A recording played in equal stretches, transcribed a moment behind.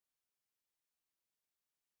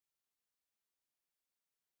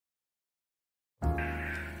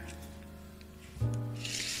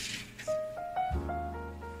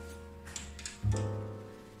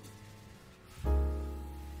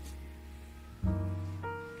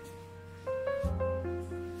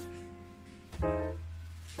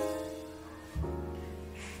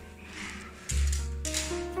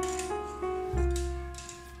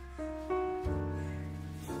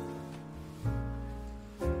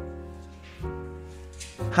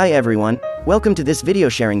Hi everyone, welcome to this video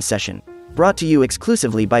sharing session, brought to you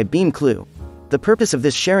exclusively by Bimklue. The purpose of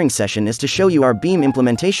this sharing session is to show you our BIM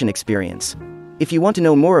implementation experience. If you want to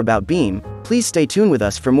know more about BIM, please stay tuned with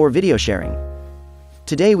us for more video sharing.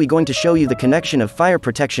 Today we're going to show you the connection of fire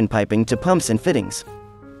protection piping to pumps and fittings.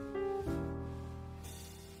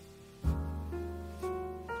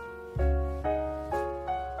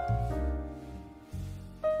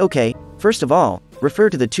 Okay, first of all, refer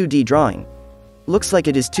to the 2D drawing. Looks like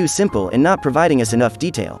it is too simple and not providing us enough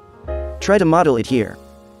detail. Try to model it here.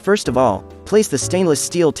 First of all, place the stainless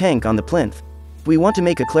steel tank on the plinth. We want to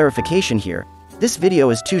make a clarification here. This video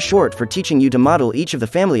is too short for teaching you to model each of the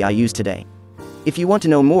family I use today. If you want to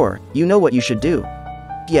know more, you know what you should do.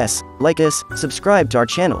 Yes, like us, subscribe to our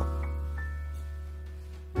channel.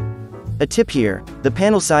 A tip here, the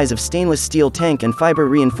panel size of stainless steel tank and fiber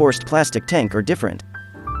reinforced plastic tank are different.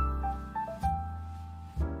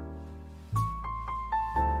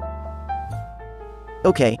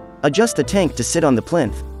 Okay, adjust the tank to sit on the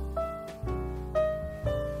plinth.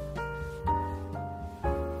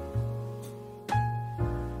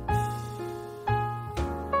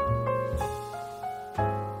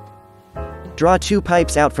 Draw 2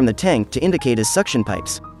 pipes out from the tank to indicate as suction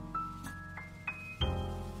pipes.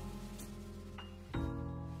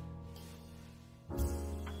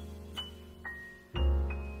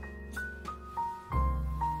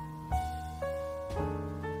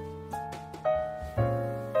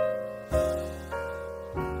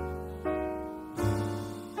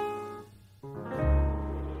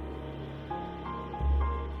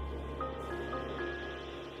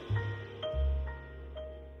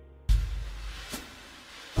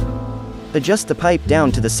 Adjust the pipe down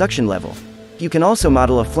to the suction level. You can also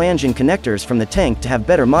model a flange and connectors from the tank to have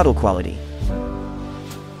better model quality.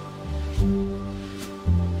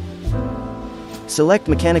 Select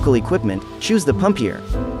mechanical equipment, choose the pump here.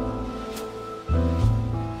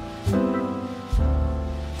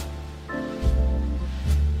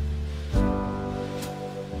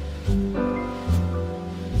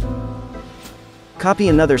 Copy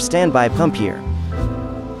another standby pump here.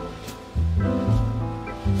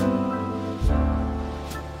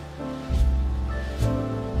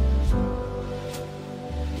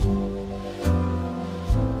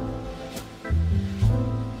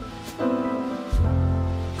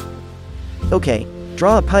 Okay,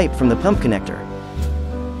 draw a pipe from the pump connector.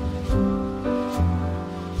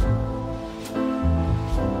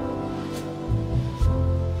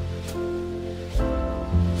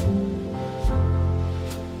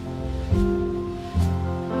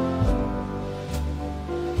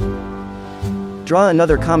 Draw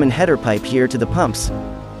another common header pipe here to the pumps.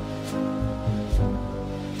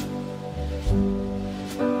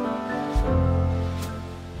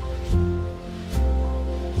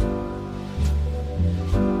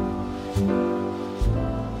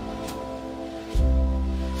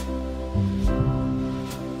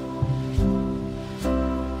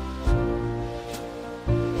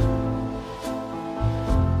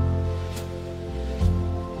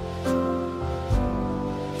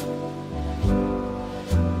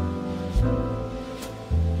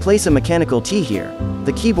 Place a mechanical T here.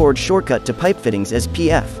 The keyboard shortcut to pipe fittings is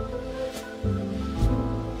PF.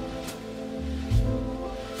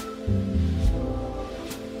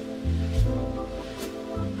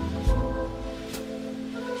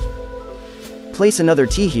 Place another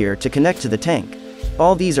T here to connect to the tank.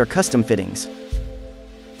 All these are custom fittings.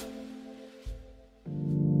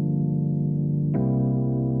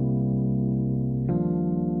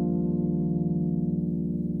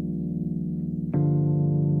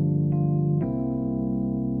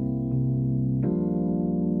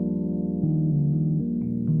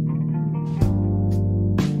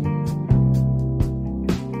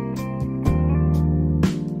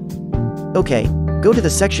 Okay, go to the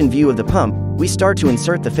section view of the pump. We start to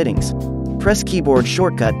insert the fittings. Press keyboard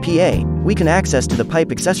shortcut PA, we can access to the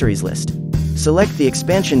pipe accessories list. Select the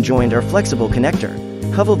expansion joint or flexible connector.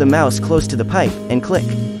 Hover the mouse close to the pipe, and click.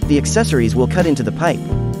 The accessories will cut into the pipe.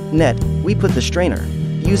 Net, we put the strainer.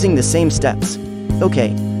 Using the same steps.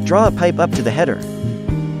 Okay, draw a pipe up to the header.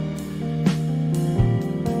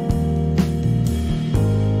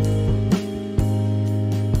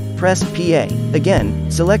 Press PA.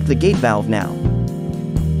 Again, select the gate valve now.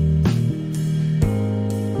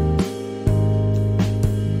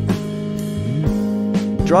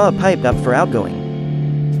 Draw a pipe up for outgoing.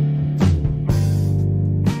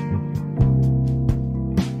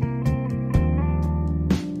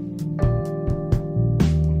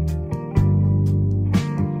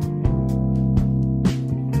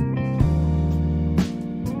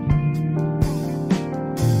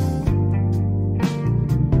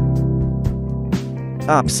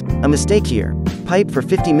 Ops, a mistake here. Pipe for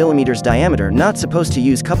 50 mm diameter, not supposed to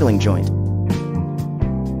use coupling joint.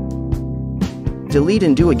 Delete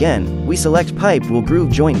and do again. We select pipe will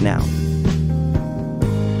groove joint now.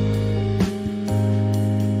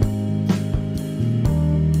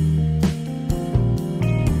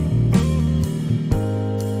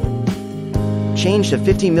 Change to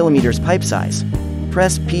 50 mm pipe size.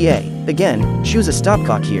 Press PA. Again, choose a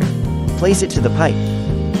stopcock here. Place it to the pipe.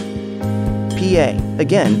 PA.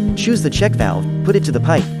 Again, choose the check valve, put it to the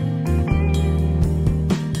pipe.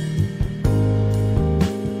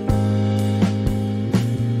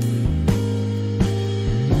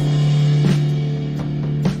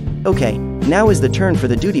 Okay, now is the turn for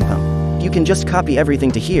the duty pump. You can just copy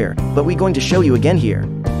everything to here, but we're going to show you again here.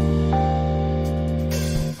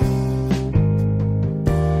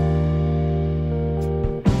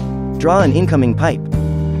 Draw an incoming pipe.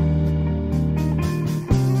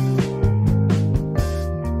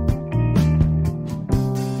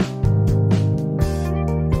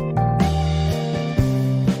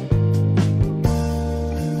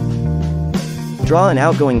 Draw an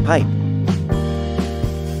outgoing pipe.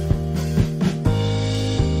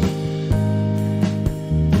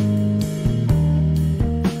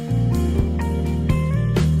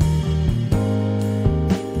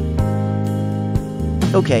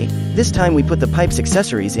 Okay, this time we put the pipe's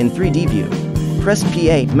accessories in 3D view. Press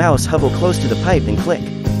PA, mouse hover close to the pipe and click.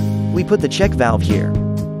 We put the check valve here.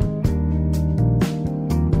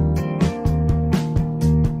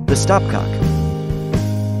 The stopcock.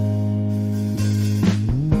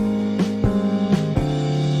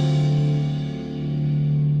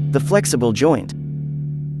 The flexible joint.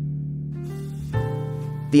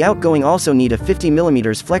 The outgoing also need a 50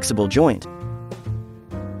 mm flexible joint.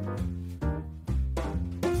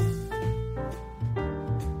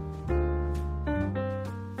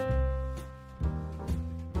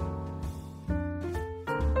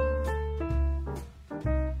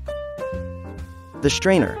 The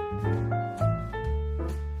strainer.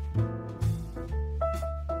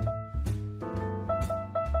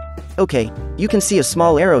 Okay, you can see a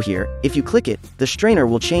small arrow here. If you click it, the strainer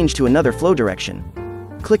will change to another flow direction.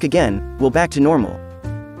 Click again, we'll back to normal.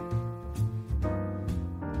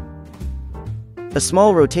 A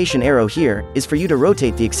small rotation arrow here is for you to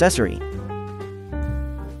rotate the accessory.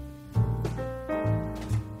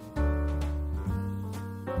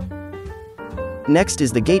 Next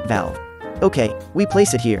is the gate valve. Okay, we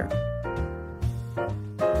place it here.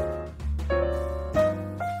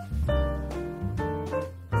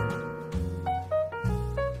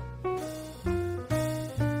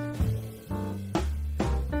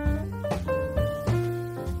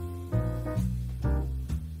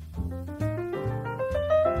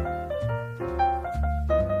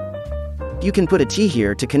 You can put a T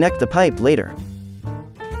here to connect the pipe later.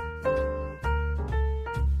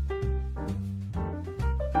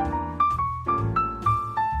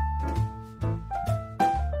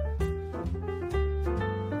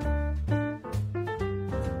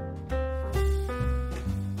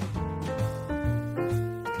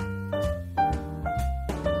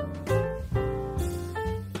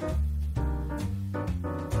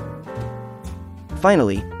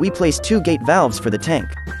 Finally, we place 2 gate valves for the tank.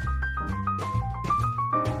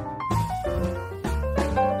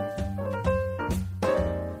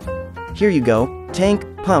 Here you go, tank,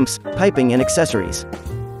 pumps, piping and accessories.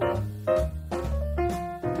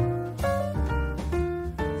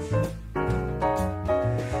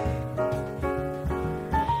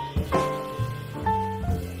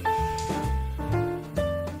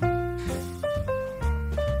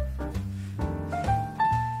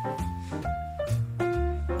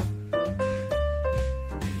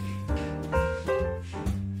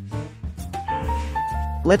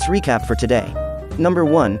 Let's recap for today. Number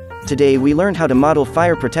 1. Today we learned how to model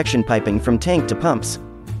fire protection piping from tank to pumps.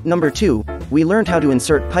 Number 2. We learned how to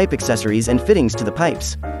insert pipe accessories and fittings to the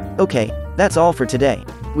pipes. Okay, that's all for today.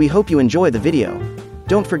 We hope you enjoy the video.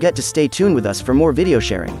 Don't forget to stay tuned with us for more video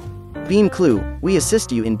sharing. Bimklue, we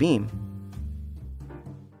assist you in BIM.